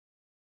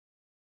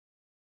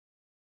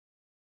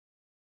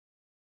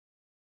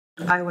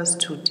I was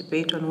to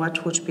debate on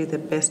what would be the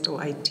best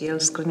or ideal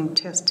screening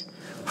test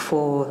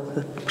for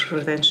the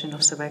prevention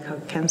of cervical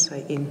cancer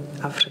in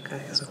Africa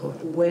as a whole.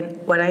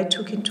 What I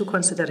took into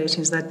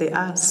consideration is that there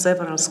are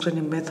several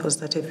screening methods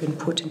that have been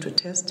put into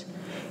test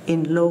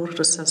in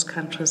low-resource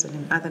countries and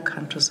in other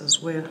countries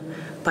as well.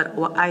 But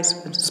what I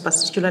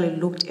particularly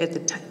looked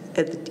at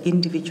the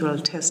individual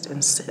test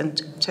and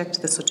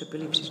checked the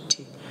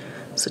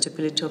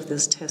suitability of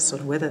these tests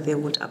on whether they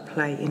would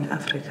apply in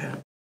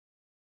Africa.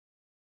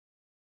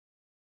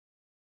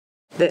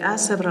 There are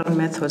several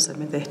methods,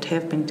 that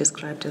have been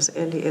described as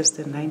early as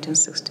the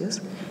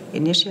 1960s.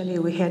 Initially,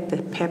 we had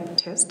the PEP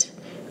test,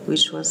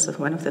 which was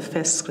one of the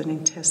first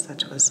screening tests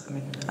that was,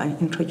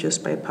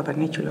 introduced by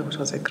Papanicolaou, which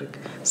was a Greek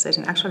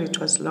surgeon. Actually, it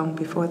was long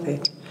before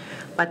that.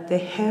 But there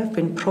have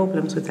been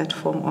problems with that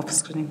form of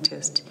screening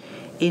test,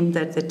 in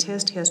that the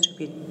test has to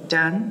be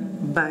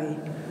done by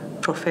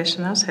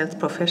professionals, health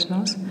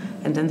professionals,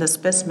 and then the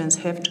specimens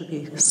have to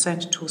be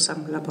sent to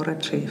some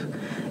laboratory.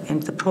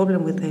 And the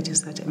problem with that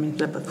is that,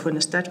 when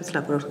we start with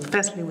laboratory,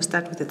 firstly we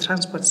start with the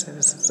transport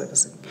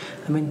servicing.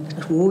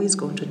 Who is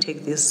going to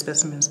take these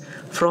specimens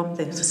from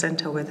the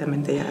center where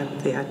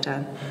they are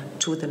done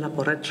to the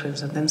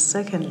laboratories? And then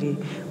secondly,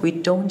 we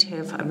don't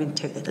have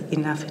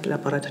enough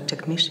laboratory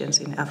technicians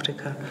in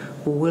Africa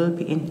who will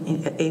be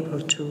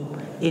able to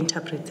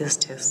interpret these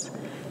tests.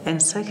 And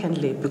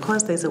secondly,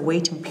 because there's a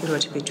waiting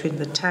period between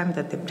the time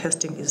that the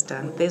testing is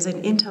done, there's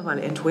an interval.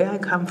 And where I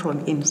come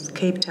from in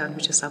Cape Town,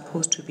 which is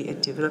supposed to be a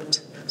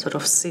developed sort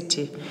of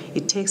city,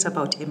 it takes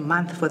about a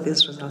month for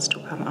these results to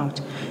come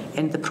out.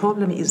 And the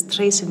problem is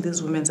tracing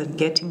these women and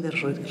getting the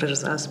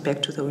results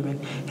back to the women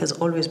has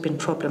always been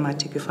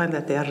problematic. You find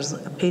that there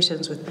are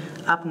patients with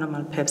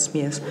abnormal pap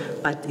smears,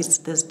 but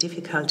there's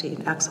difficulty in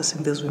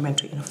accessing these women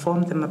to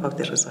inform them about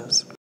the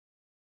results.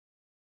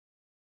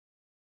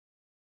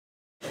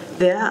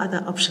 There are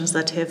other options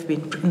that have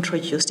been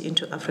introduced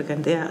into Africa,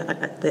 and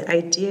the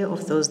idea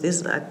of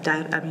these are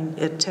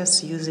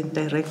tests using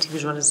direct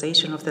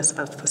visualization of the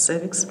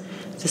cervix.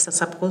 This is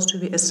supposed to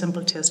be a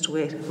simple test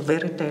where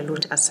very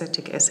dilute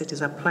acetic acid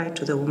is applied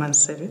to the woman's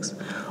cervix,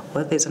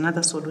 or there's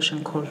another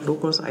solution called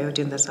low-dose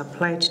iodine that's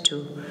applied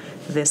to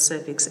the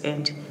cervix,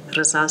 and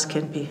results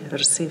can be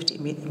received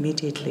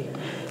immediately.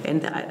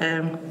 And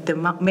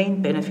the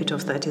main benefit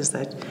of that is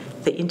that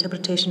the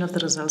interpretation of the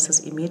results is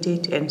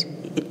immediate,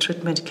 and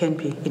treatment can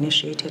be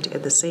initiated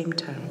at the same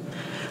time.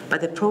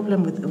 But the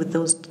problem with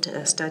those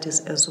studies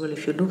as well,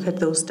 if you look at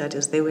those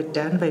studies, they were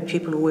done by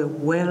people who were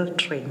well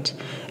trained,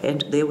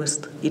 and there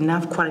was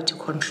enough quality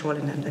control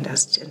and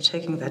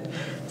checking that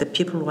the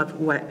people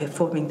who are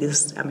performing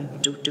this,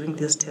 doing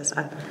these tests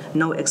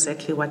know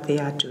exactly what they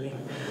are doing.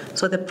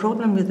 So the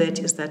problem with that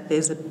is that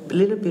there's a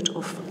little bit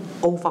of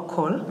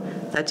overcall.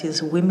 That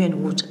is,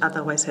 women would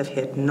otherwise have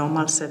had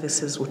normal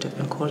cervixes would have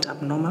been called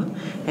abnormal,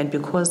 and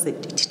because the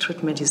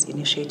treatment is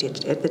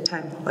initiated at the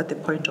time, at the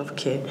point of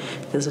care,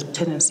 there's a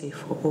tendency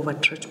for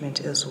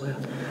over-treatment as well.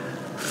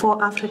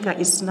 For Africa,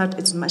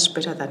 it's much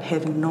better than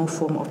having no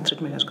form of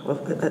treatment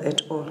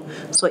at all.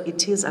 So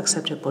it is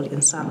acceptable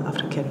in some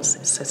African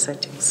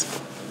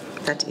settings.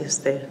 That is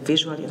the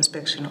visual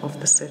inspection of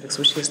the cervix,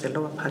 which is the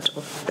lower part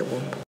of the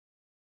womb.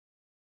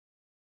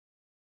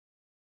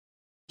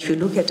 If you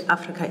look at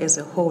Africa as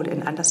a whole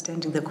and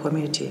understanding the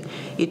community,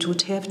 it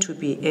would have to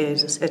be a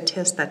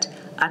test that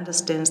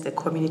understands the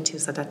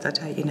communities that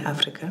are in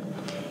Africa.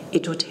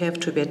 It would have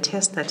to be a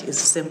test that is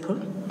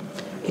simple.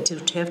 It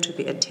would have to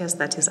be a test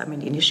that is,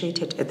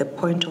 initiated at the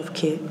point of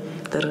care.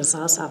 The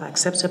results are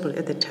acceptable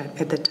at the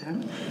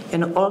time.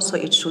 And also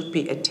it should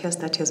be a test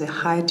that has a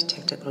high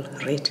detectable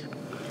rate.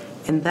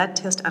 And that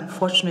test,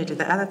 unfortunately,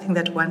 the other thing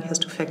that one has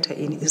to factor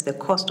in is the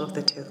cost of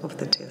the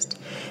test.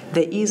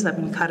 There is,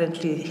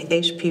 currently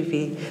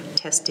HPV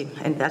testing,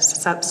 and that's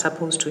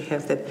supposed to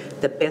have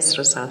the best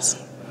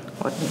results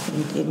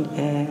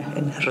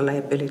in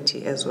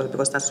reliability as well,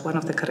 because that's one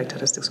of the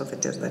characteristics of the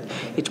test, that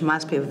it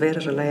must be a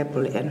very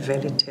reliable and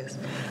valid test.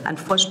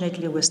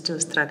 Unfortunately, we're still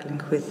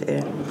struggling with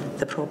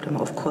the problem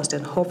of cost,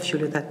 and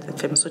hopefully that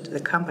the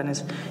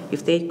companies,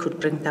 if they could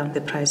bring down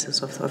the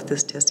prices of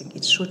this testing,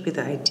 it should be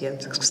the ideal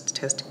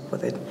testing for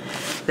that.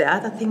 The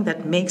other thing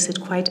that makes it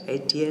quite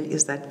ideal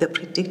is that the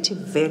predictive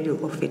value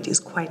of it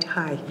is quite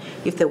high.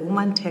 If the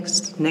woman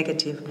tests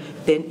negative,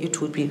 then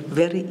it would be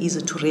very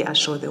easy to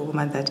reassure the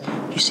woman that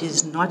she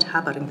is not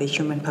harboring the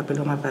human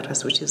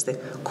papillomavirus, which is the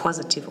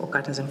causative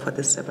organism for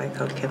the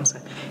cervical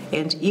cancer.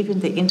 And even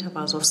the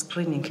intervals of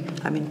screening,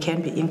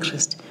 can be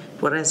increased.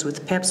 Whereas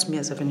with pap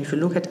smears, if you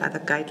look at other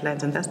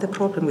guidelines, and that's the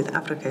problem with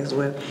Africa as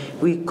well,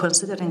 we're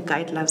considering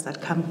guidelines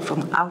that come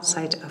from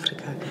outside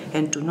Africa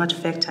and do not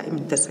factor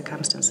in the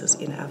circumstances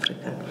in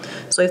Africa.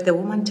 So if the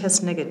woman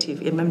tests negative,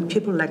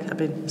 people like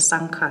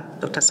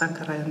Dr.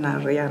 Sankara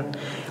Narayan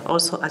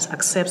also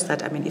accepts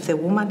that, if the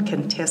woman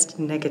can test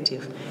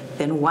negative,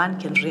 then one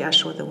can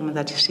reassure the woman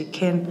that she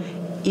can,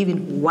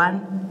 even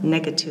one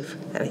negative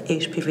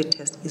HPV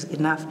test is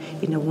enough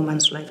in a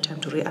woman's lifetime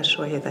to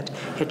reassure her that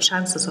her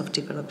chances of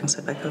developing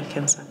cervical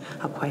cancer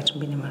are quite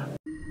minimal.